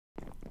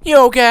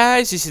Yo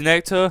guys, this is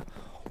Nectar.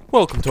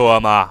 Welcome to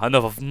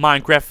another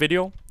Minecraft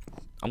video.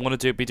 I'm gonna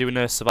be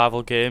doing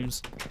survival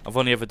games. I've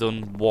only ever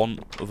done one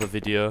other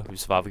video with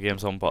survival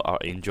games on, but I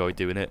enjoy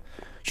doing it.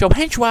 So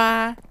hence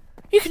why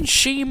you can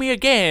see me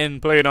again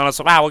playing on a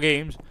survival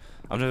games.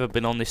 I've never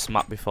been on this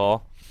map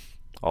before,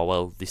 or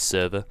well, this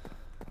server.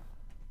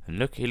 And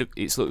look, it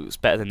looks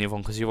better than the other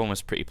one because the other one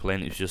was pretty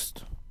plain. It was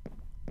just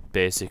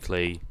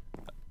basically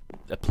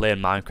a plain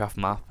Minecraft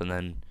map, and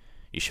then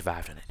you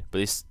survived on it. But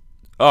this.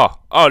 Oh,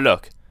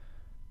 look,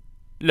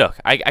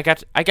 I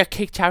got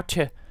kicked out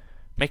to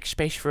make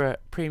space for a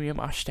premium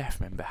or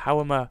staff member.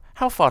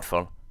 How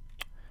thoughtful.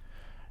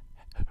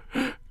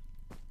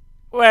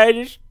 Why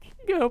does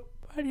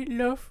nobody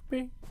love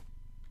me?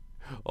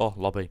 Oh,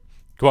 lobby.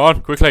 Come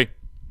on, quickly.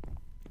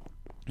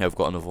 Yeah, I've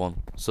got another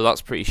one. So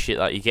that's pretty shit.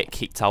 That you get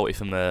kicked out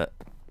if a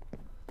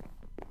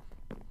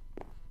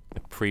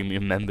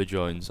premium member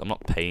joins. I'm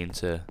not paying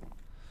to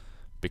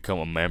become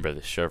a member of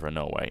this server.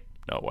 No way.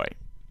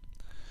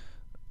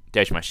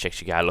 There's my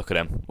sexy guy. Look at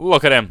him.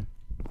 Look at him.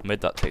 I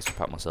made that texture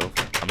pack myself.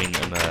 I mean,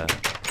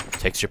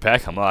 texture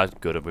pack. I'm not that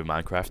good at with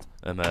Minecraft.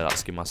 That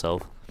skin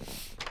myself.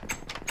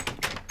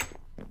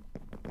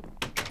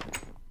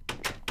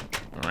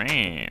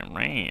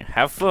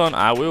 Have fun.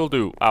 I will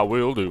do.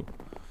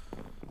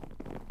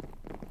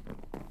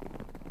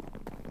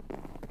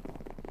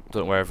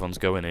 Don't know where everyone's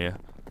going here.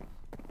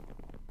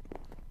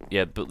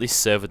 Yeah, but this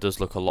server does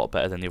look a lot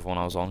better than the other one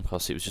I was on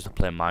because it was just a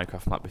plain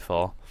Minecraft map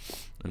before,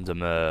 and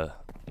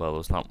well,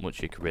 there's not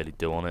much you could really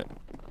do on it.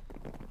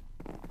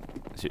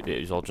 It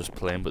was all just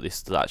plain, but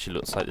this actually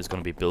looks like there's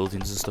going to be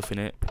buildings and stuff in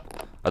it.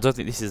 I don't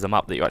think this is the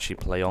map that you actually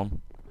play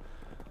on,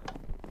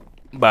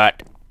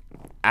 but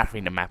I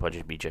think the map will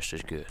just be just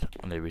as good.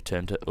 And they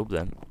returned it up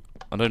then.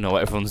 I don't know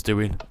what everyone's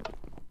doing.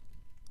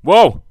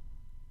 Whoa!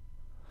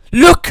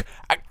 Look!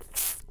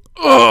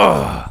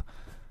 Ugh!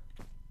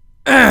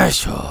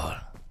 Asshole!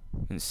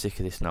 I'm sick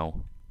of this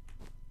now.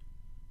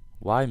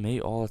 Why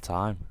me all the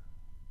time?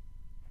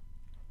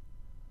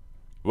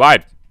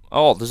 Right.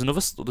 Oh, there's another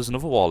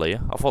wall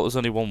here. I thought there was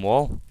only one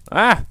wall.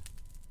 Ah!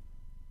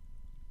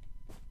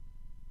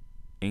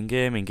 In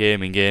game.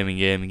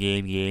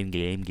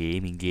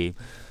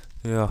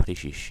 Oh,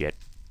 this is shit.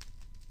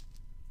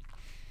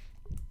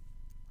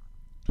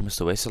 I must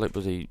have wasted like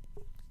bloody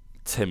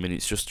 10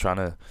 minutes just trying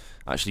to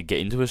actually get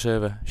into a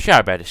server.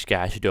 Sorry about this,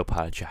 guys. I do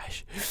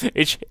apologise.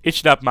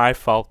 It's not my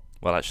fault.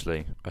 Well,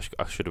 actually, I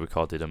should have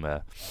recorded them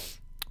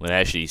when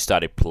I actually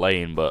started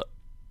playing, but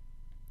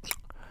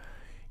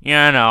you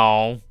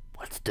know,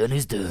 what's done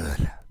is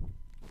done.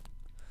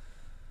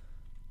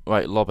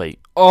 Right, lobby.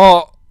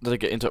 Oh, did I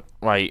get into?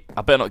 Right,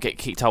 I better not get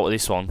kicked out of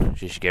this one.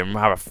 Just getting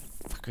rather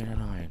fucking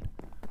annoying.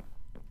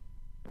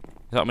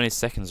 Not many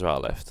seconds are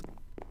left.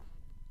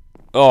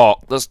 Oh,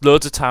 there's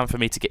loads of time for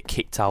me to get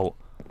kicked out.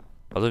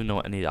 I don't even know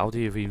what I need. How do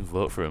you even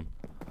vote for him?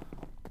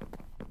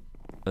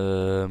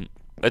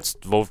 Let's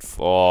vote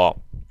for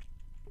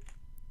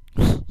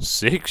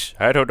 6.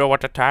 I don't know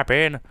what to type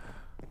in.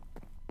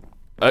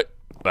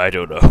 I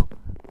don't know.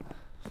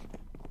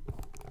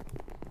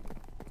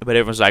 But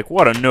everyone's like,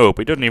 what a noob.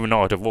 He doesn't even know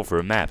how to vote for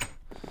a map.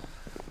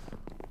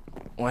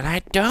 Well,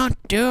 I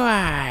don't, do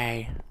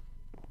I?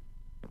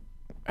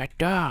 I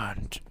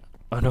don't.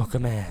 I know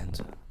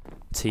command.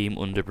 Team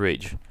under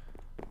bridge.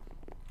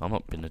 I'm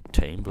not in a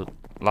team, but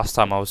last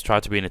time I was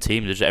trying to be in a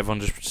team,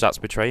 everyone just starts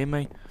betraying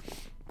me.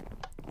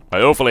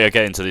 Well, hopefully I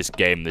get into this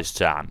game this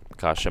time.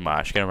 Gosh, I'm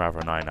getting rather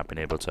annoying not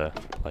being able to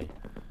play.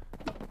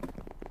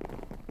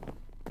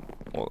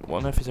 What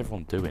on earth is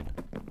everyone doing?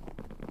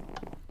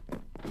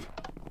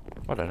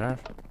 What on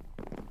earth?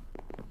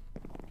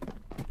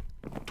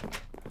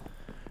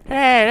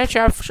 Hey, let's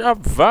have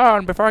some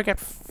fun before I get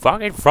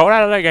fucking thrown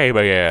out of the game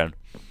again.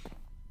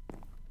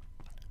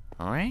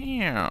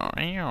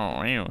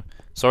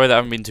 Sorry that I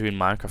haven't been doing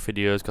Minecraft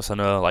videos because I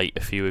know like a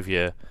few of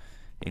you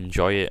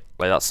enjoy it.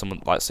 Like that's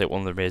someone, like say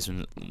one of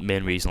the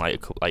main reason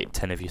like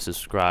 10 of you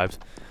subscribed,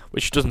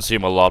 which doesn't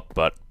seem a lot,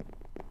 but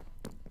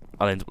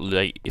I'll end up,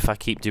 like, if I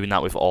keep doing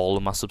that with all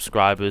of my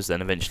subscribers,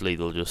 then eventually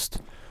they'll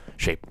just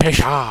say, piss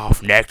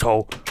off,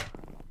 Necto!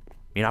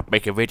 You're not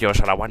making videos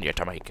that I want you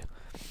to make.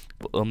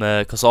 But,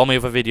 because all my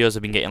other videos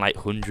have been getting like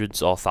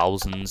hundreds or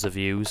thousands of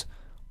views,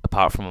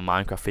 apart from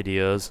my Minecraft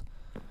videos.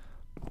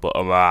 But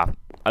I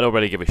don't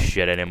really give a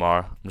shit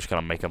anymore. I'm just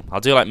gonna make them.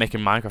 I do like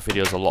making Minecraft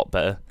videos a lot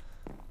better.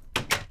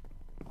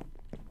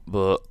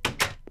 But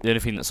the only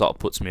thing that sort of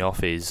puts me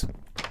off is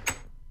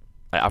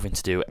like having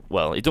to do it.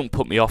 Well, it don't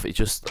put me off. It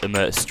just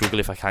a struggle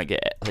if I can't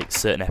get like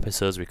certain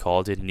episodes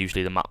recorded, and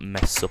usually the map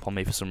messes up on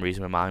me for some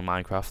reason with my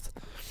Minecraft.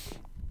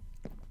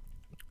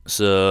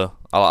 So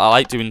I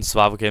like doing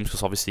survival games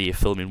because obviously you're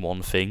filming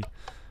one thing,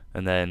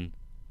 and then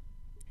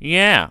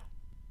yeah,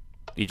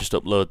 you just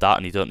upload that,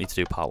 and you don't need to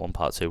do part 1,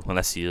 part 2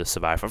 unless you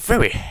survive for a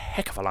very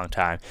heck of a long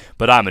time.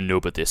 But I'm a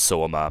noob at this,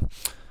 so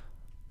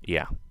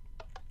yeah.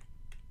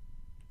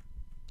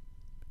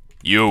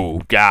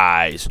 You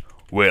guys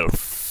will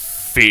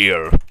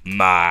fear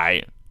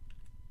my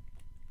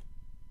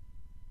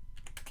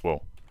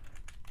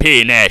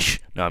penis.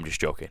 No, I'm just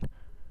joking.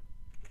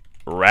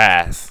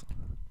 Wrath.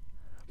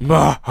 Maybe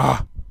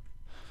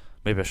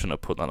I shouldn't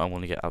have put that. I'm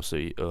going to get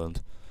absolutely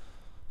earned.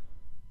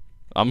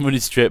 I'm running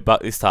straight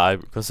back this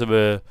time because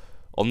I'm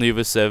on the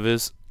other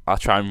servers. I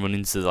try and run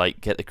into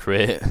like get the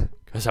crate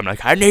because I'm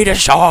like, I need a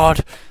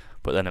sword,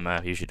 but then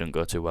I usually don't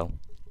go too well.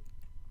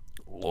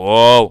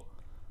 Whoa!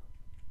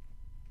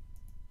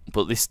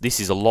 But this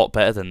is a lot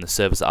better than the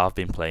servers that I've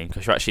been playing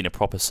because you're actually in a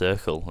proper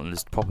circle and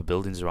there's proper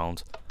buildings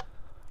around.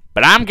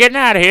 But I'm getting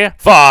out of here.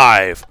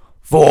 5,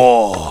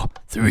 4,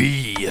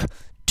 3,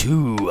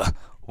 2,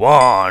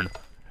 1.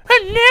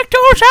 And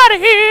Nectar's out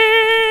of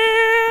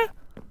here.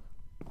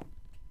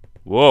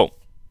 Whoa.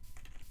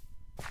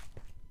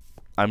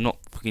 I'm not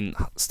fucking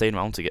staying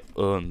around to get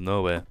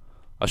nowhere.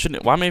 I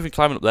shouldn't. Why am I even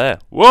climbing up there?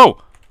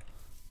 Whoa!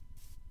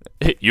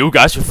 You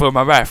guys should feel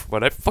my wrath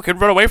when I fucking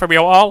run away from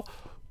you all.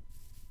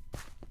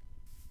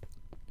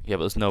 Yeah,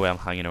 but there's no way I'm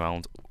hanging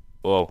around.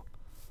 Whoa.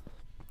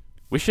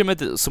 Wish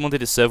someone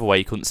did a server where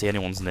you couldn't see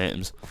anyone's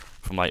names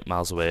from like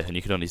miles away and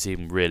you could only see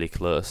them really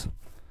close.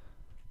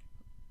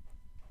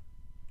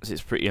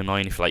 It's pretty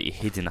annoying if like you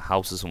hid in a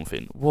house or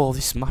something. Whoa,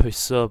 this map is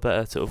so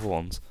better to other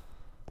ones.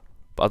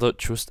 But I don't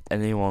trust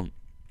anyone.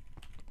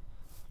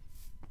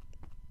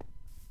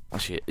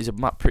 Actually, is a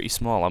map pretty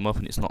small? I'm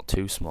hoping it's not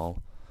too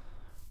small.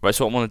 Right,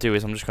 so what I want to do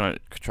is I'm just going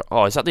to try...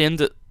 Oh, is that the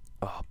end of...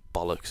 Oh,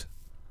 bollocks.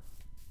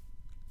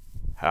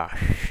 Ah,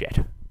 shit.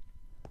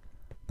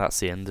 That's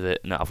the end of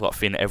it. Now, I've got a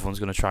feeling everyone's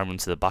going to try and run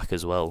to the back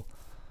as well.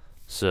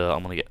 So,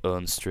 I'm going to get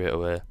earned straight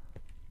away.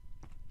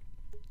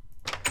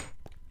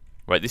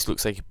 Right, this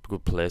looks like a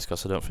good place,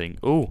 because I don't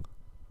think... Ooh!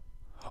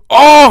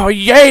 Oh,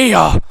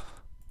 yeah! We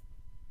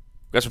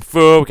got some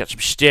food, we got some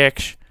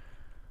sticks.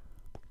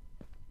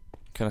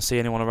 Can I see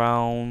anyone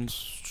around?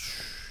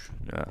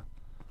 Yeah.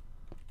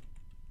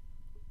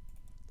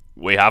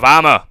 We have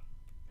armor!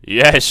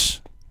 Yes!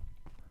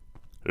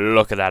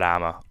 Look at that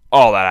armor.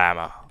 All that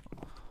armor.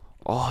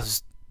 Oh,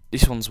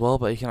 this one's well,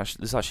 but you can actually,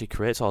 there's actually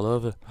crates all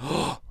over.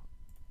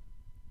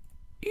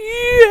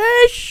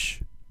 Yes!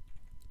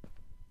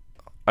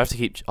 I have to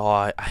keep... Oh,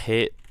 I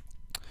hate...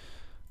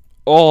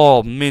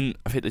 Oh, mint.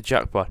 I've hit the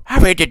jackpot.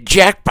 I've hit the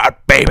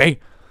jackpot, baby!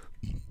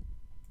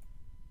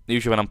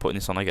 Usually when I'm putting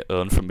this on, I get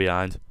earned from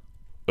behind.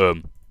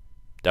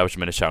 That was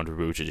meant to sound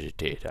rude as it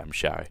did. I'm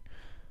sorry.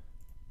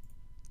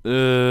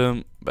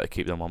 Better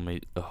keep them on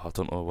me. Oh, I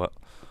don't know what.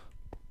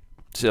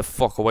 Get the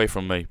fuck away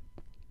from me.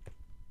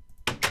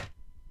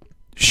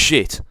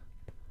 Shit.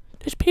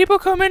 There's people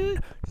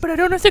coming, but I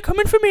don't know if they're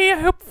coming for me. I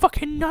hope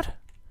fucking not.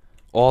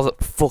 Oh,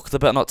 fuck. They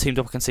better not teamed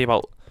up. I can see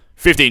about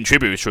 15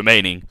 tributes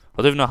remaining.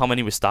 I don't even know how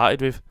many we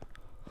started with.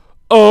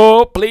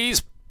 Oh,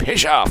 please.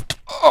 Piss off.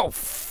 Oh,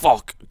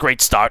 fuck.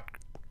 Great start.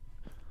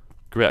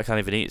 Great, I can't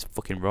even eat. It's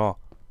fucking raw.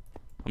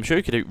 I'm sure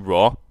you could eat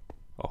raw.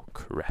 Oh,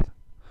 crap.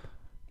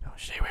 No,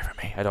 stay away from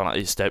me. I don't like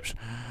these steps.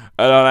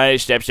 I don't like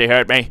these steps. They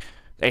hurt me.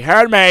 They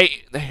hurt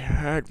me. They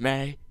hurt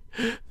me.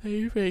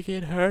 They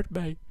freaking hurt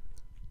me.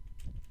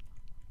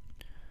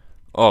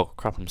 Oh,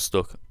 crap, I'm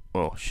stuck.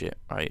 Oh, shit.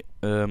 Right.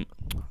 I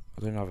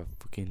don't have a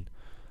fucking...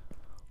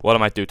 What I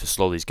might do to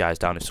slow these guys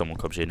down if someone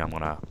comes in, I'm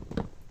gonna...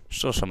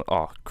 Show some...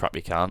 Oh, crap,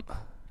 you can't.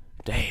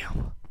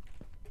 Damn.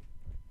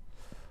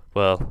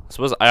 Well, I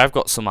suppose I have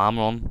got some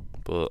armor on,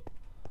 but...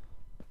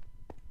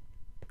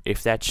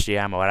 If that's the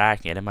ammo I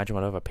can get, imagine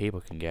what other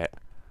people can get.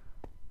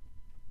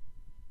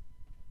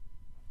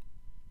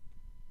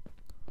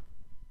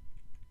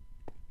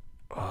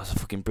 Oh, there's a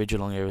fucking bridge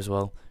along here as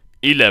well.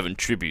 11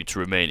 tributes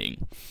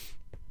remaining.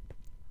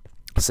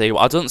 See,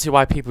 I don't see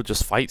why people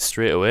just fight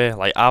straight away.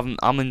 Like,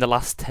 I'm in the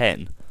last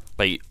 10.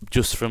 Like,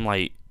 just from,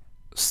 like,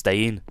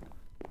 staying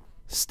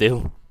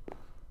still.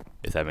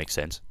 If that makes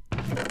sense.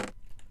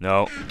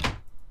 No.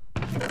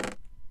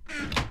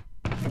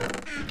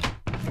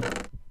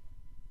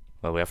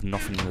 Well, we have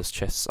nothing in those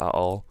chests at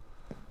all.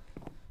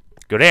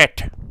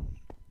 Great!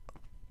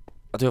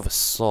 I do have a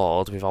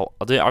sword without...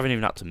 I haven't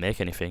even had to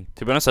make anything.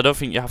 To be honest, I don't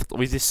think you have to...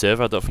 With this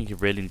server, I don't think you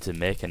really need to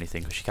make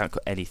anything, because you can't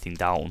cut anything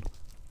down.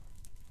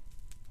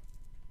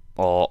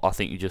 Or I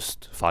think you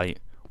just fight.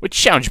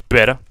 Which sounds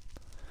better.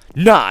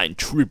 9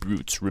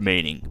 tributes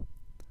remaining.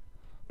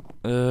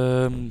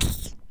 Oh,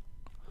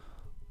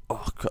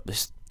 God,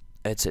 this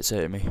headset's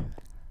hurting me.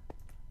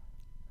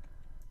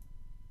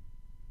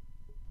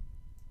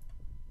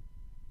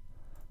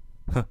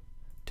 Huh.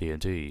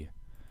 TNT.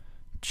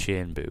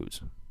 Chain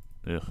boots.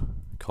 Ugh.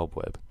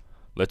 Cobweb.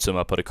 Let's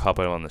put a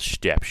cobweb on the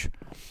steps.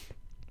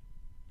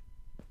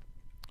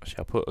 Actually,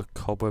 I'll put a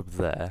cobweb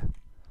there.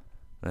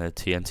 And a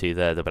TNT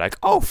there. They'll be like,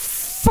 oh,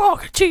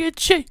 fuck,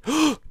 TNT!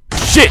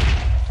 Shit!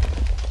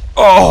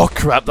 Oh,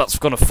 crap, that's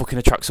gonna fucking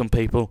attract some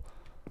people.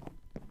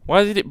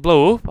 Why did it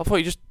blow up? I thought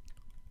you just...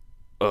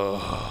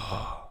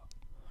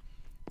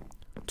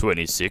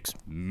 26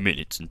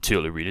 minutes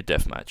until arena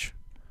deathmatch.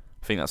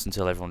 I think that's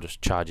until everyone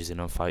just charges in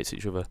and fights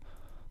each other.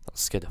 That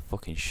scared the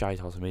fucking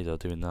shite out of me though,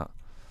 doing that.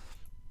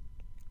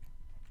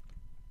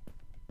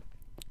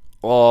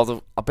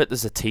 Oh, I bet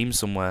there's a team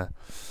somewhere.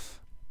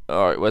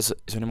 Alright, is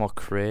there any more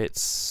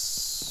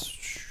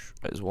crates?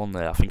 There's one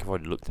there. I think I've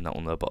already looked in that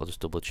one though, but I'll just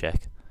double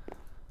check.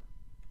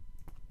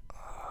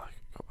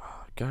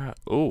 scar.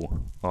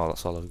 Oh,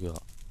 that's all I've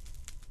got.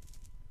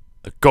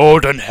 A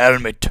golden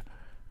helmet.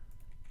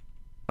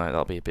 Right,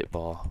 that'll be a bit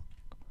more.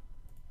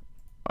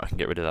 I can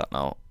get rid of that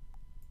now.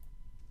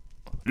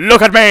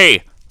 Look at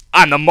me!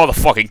 I'm the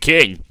motherfucking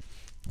king!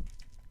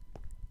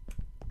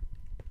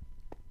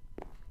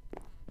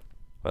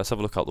 Let's have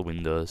a look out the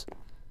windows.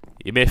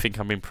 You may think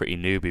I'm being pretty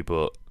newbie,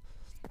 but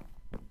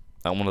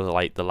I'm one of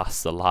the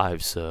last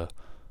alive, so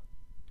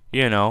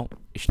you know,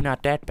 it's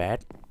not that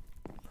bad.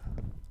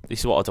 This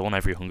is what I do on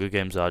every Hunger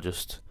Games. I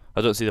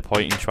don't see the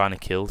point in trying to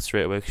kill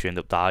straight away because you end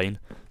up dying.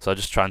 So I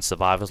just try and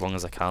survive as long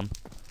as I can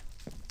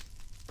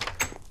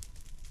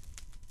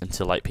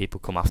until like people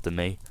come after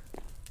me.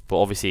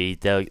 But obviously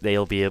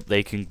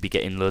they can be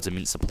getting loads of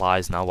mint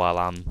supplies now while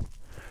I'm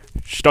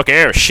stuck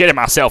here shitting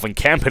myself and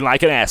camping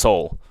like an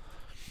asshole.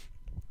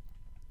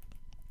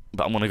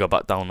 But I'm gonna go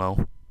back down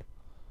now.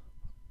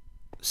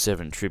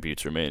 7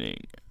 tributes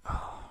remaining.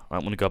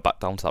 I'm gonna go back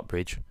down to that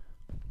bridge.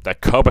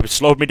 That cobweb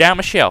slowed me down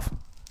myself.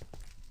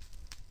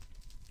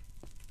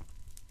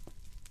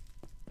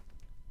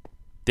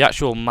 The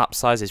actual map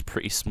size is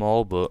pretty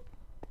small, but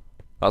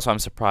that's why I'm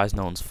surprised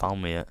no one's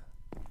found me yet.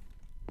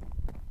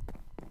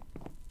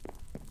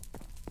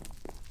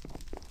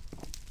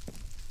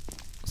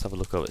 Let's have a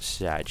look over the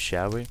side,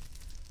 shall we?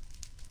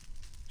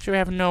 Should we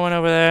have no one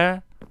over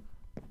there?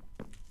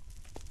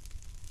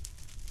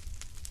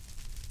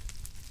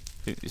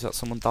 Is that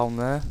someone down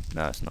there?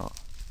 No, it's not.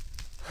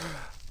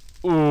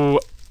 Ooh.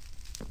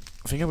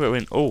 I think I'm going to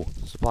win. Oh,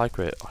 supply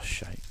crate. Oh,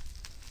 shit.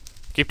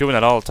 Keep doing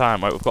that all the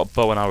time. Right, we've got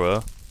bow and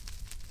arrow.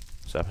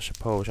 So I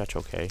suppose that's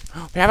okay.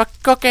 We have a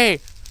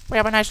cookie! We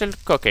have a nice little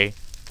cookie.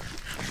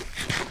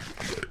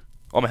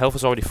 Oh, my health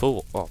is already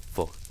full. Oh,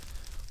 fuck.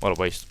 What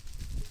a waste.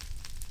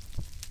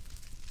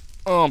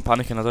 Oh, I'm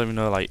panicking. I don't even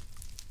know, like...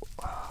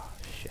 Oh,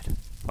 shit.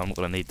 I'm not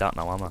going to need that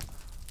now, am I?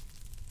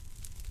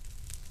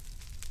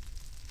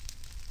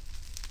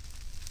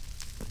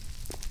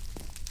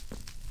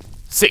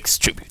 Six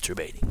tributes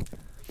remaining.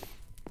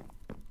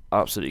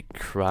 Absolutely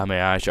cry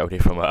my eyes out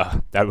here from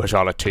that was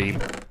all a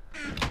team.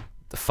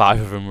 The 5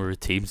 of them were a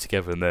team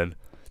together, and then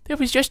there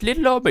was just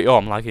little old me. Oh,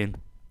 I'm lagging.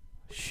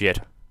 Shit.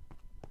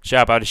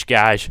 Sorry about this,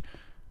 guys.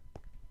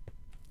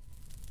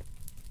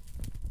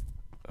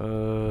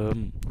 Where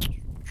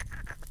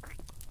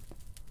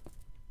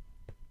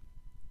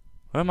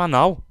am I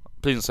now?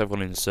 Please don't say I've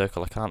gone in a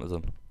circle. I can't have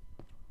done.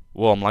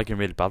 Whoa, I'm lagging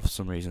really bad for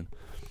some reason.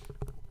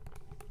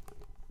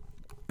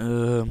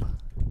 Oh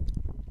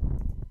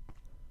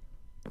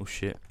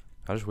shit.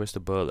 I just wasted a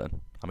bow then.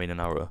 I mean an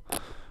arrow.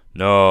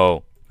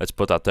 No. Let's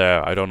put that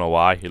there. I don't know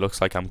why. It looks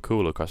like I'm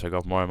cooler because I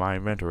got more in my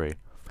inventory.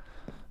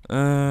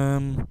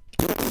 I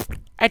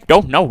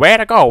don't know where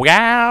to go,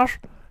 guys.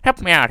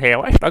 Help me out here.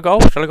 Where should I go?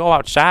 Should I go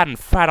outside and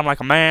fight him like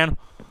a man?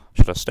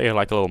 Should I stay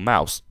like a little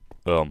mouse?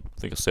 I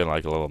think I'll stay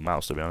like a little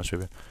mouse, to be honest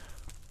with you.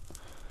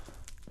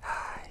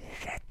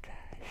 Shit.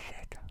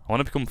 I want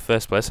to become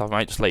first place. I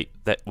might just like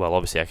that. Well,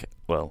 obviously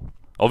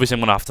obviously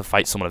I'm gonna have to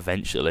fight someone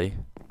eventually.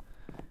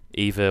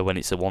 Either when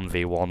it's a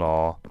 1v1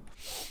 or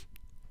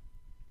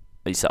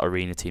it's that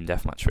arena team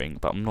deathmatch ring.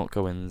 But I'm not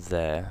going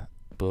there.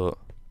 But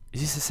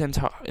is this the same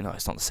tower? No,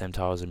 it's not the same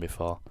tower as in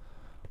before.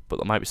 But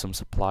there might be some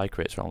supply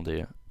crates around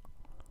here.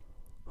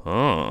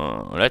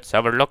 Oh, let's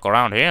have a look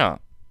around here.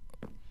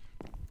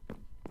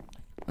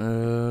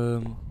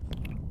 Problem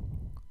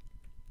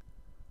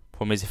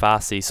is, if I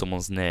see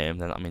someone's name,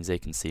 then that means they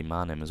can see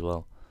my name as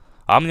well.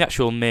 I'm the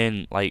actual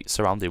main, like,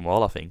 surrounding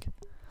wall, I think.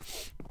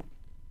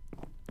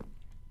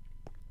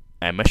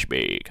 It must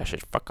be, because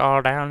it's fuck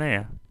all down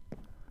there.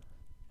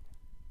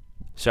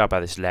 Sorry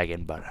about this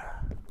lagging, but...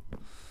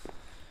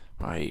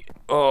 Right.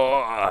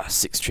 Oh,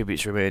 6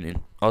 tributes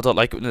remaining. I don't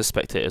like it when the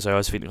spectators, I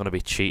always think they're going to be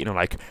cheating. I'm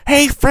like,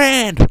 hey,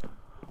 friend!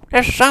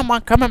 There's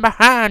someone coming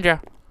behind you!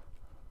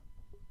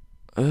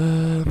 I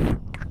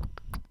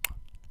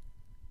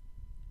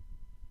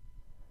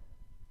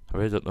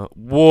really don't know.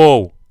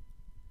 Whoa!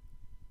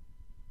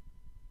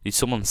 Did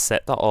someone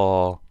set that,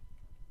 or...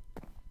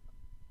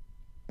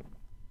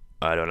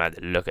 I don't like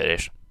the look at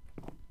this.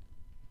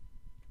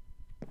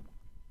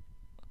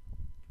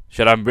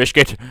 Should I risk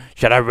it?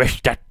 Should I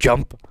risk that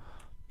jump?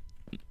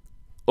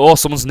 Oh,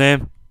 someone's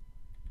name.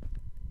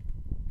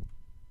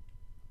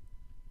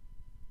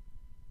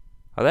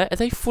 Are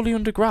they fully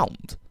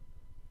underground?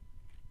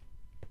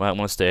 Right, I'm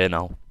gonna stay here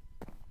now.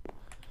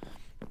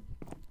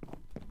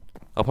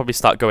 I'll probably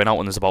start going out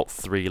when there's about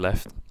 3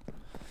 left.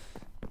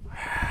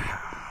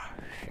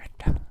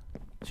 Shit.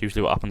 It's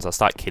usually what happens. I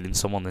start killing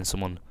someone, then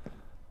someone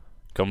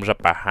comes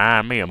up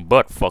behind me and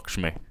butt fucks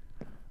me.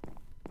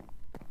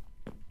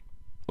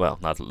 Well,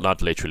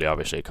 not literally,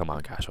 obviously. Come on,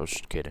 guys. I was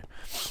just kidding.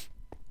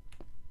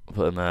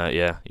 But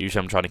yeah.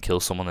 Usually I'm trying to kill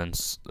someone, and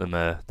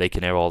they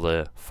can hear all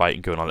the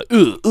fighting going on. Like,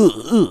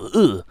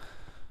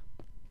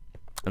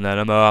 and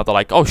then they're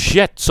like, "Oh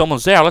shit,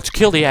 someone's there. Let's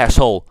kill the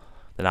asshole."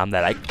 Then I'm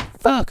there like,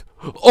 "Fuck!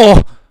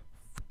 Oh,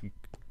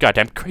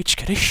 goddamn crates,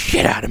 get the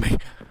shit out of me!"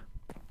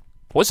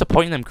 What's the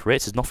point in them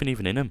crates? There's nothing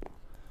even in them.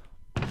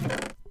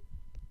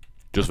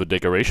 Just for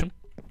decoration?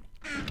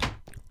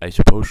 I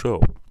suppose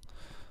so.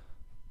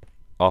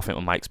 Oh, I think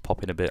my mic's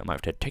popping a bit. I might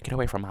have to take it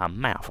away from my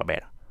mouth a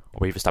bit.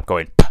 Or even stop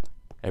going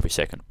every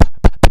second.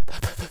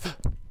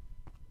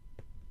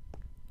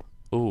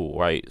 Ooh,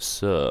 right,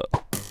 so...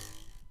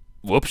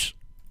 Whoops.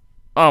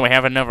 Oh, we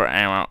have another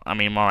arrow. I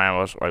mean, more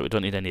arrows. Right, we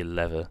don't need any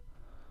leather.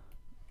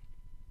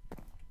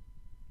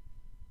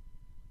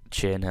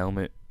 Chain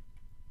helmet.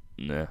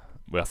 Nah.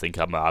 Well, I think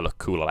I look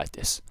cooler like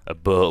this. A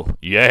bow.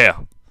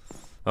 Yeah!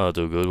 That'll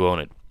do good, won't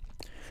it?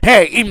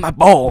 Hey, eat my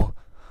bowl!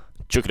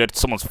 Chuck it at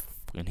someone's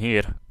fucking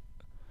head.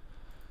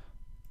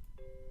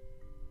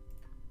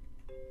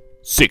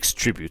 6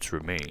 tributes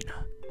remain.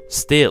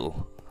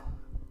 Still.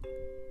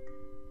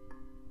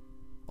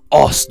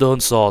 Oh, stone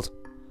sword.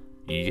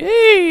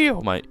 Yay! I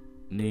might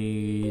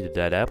need a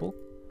dead apple.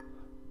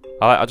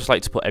 I just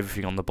like to put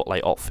everything on the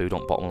like hot food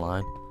on bottom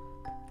line.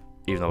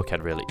 Even though I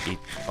can't really eat.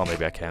 Or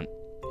maybe I can't.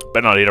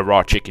 But not eat a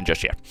raw chicken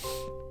just yet.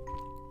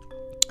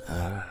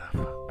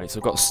 Right, so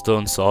I've got a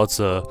stone sword,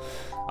 so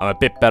I'm a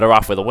bit better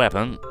off with a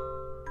weapon.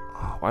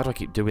 Oh, why do I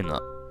keep doing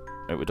that?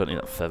 Right, we don't need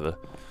that feather.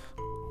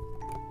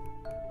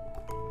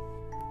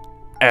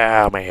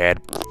 Ow, my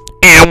head.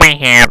 Ow, my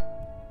head.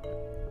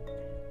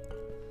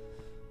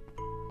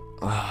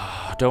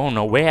 I don't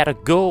know where to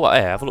go.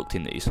 Hey, I've looked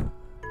in these.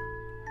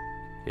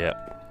 Yeah.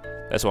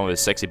 That's the one with a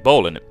sexy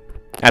bowl in it.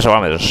 That's the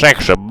one with a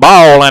sexy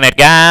bowl in it,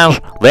 guys.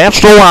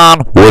 That's the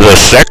one with a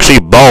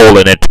sexy bowl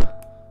in it.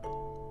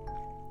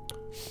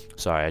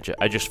 Sorry,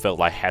 I just felt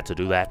like I had to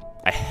do that.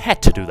 I had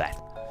to do that.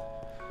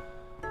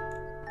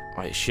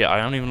 Right, shit, I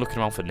aren't even looking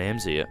around for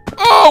names here.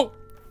 Oh!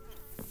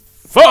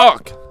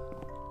 Fuck!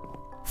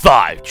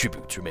 5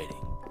 tributes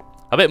remaining.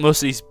 I bet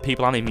most of these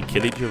people aren't even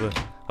kill each other.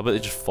 I bet they're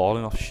just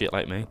falling off shit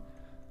like me.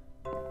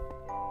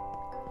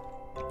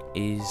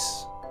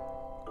 Is...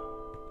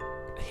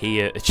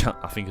 here,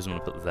 I think I'm gonna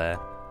put there.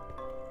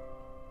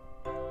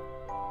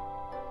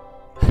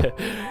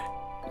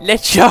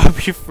 Let's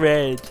sharp your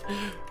friend.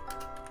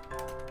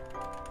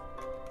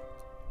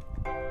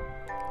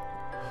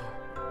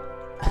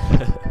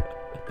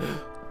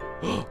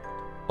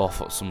 Oh, I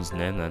thought someone's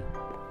name then.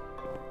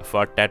 I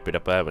thought that bit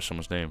up there was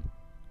someone's name.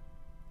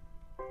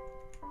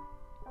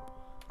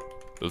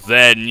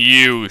 Then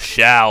you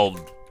shall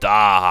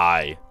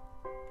die.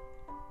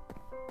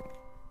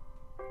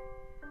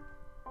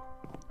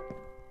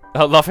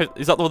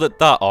 Is that the one that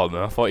died? Oh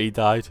no, I thought he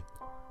died.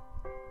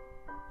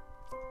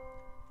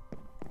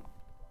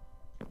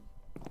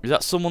 Is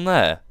that someone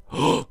there?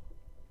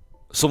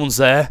 Someone's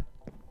there.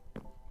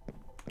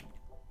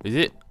 Is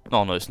it?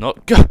 Oh no, it's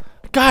not.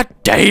 God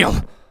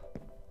damn!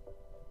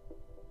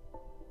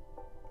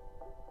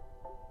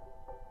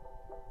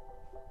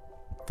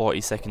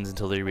 "40 seconds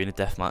until the arena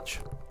deathmatch."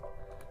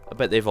 I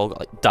bet they've all got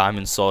like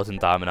diamond swords and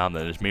diamond armor.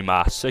 There's me,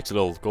 my sexy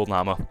little golden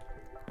armor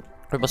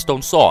with my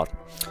stone sword.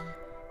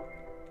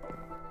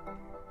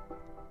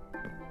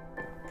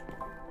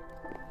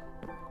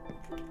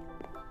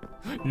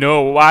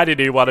 No, why did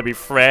he want to be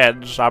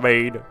friends? I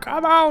mean,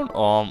 come on.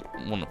 Oh,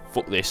 I'm gonna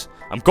fuck this.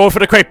 I'm going for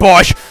the crate,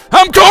 boys.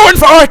 I'm going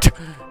for it.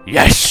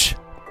 Yes.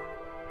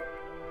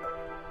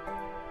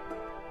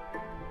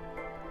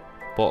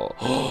 But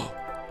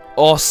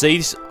oh, see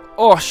this.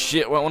 Oh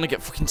shit! Well, I want to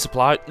get fucking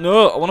supplied.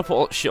 No, I want to put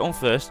all that shit on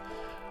first.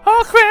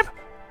 Oh crap!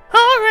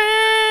 Oh,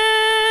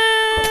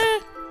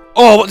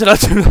 oh, what did I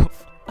do?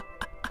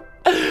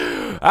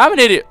 I'm an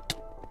idiot.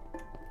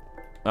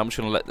 I'm just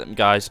gonna let them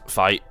guys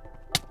fight.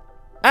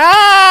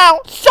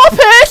 Ow! Stop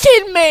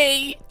hurting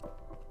me!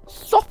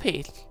 Stop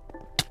it!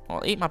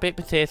 I'll eat my baked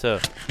potato.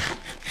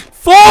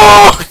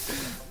 Fuck!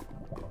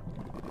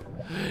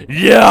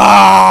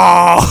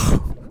 Yeah!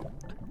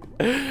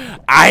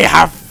 I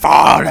have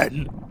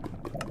fallen!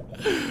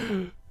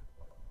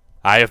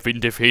 I have been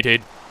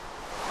defeated.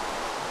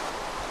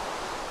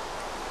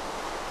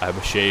 I'm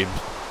ashamed.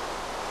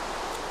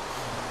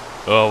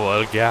 Oh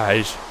well,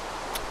 guys.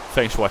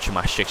 Thanks for watching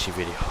my sexy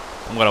video.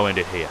 I'm gonna end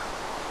it here.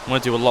 I'm gonna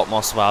do a lot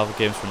more survival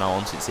games from now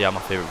on since they are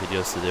my favourite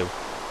videos to do.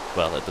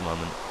 Well, at the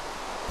moment.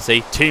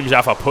 See, teams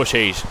are for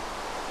pussies.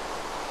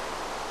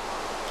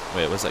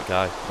 Wait, where's that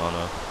guy? Oh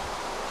no.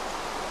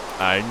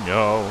 I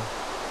know.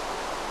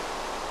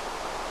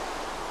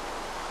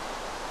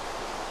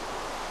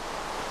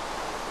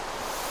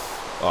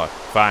 Oh,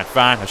 fine,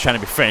 fine. I was trying to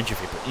be friends with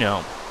you, but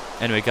no.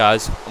 Anyway,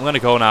 guys, I'm gonna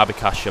go now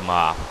because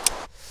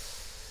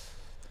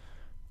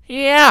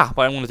yeah,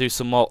 but I'm gonna do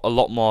a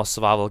lot more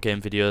survival game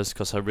videos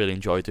because I really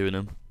enjoy doing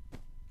them.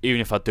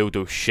 Even if I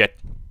do shit,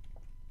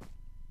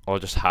 or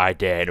just hide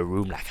there in a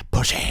room like a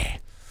pussy.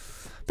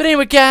 But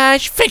anyway,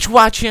 guys, thanks for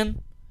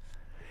watching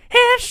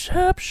and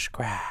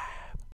subscribe.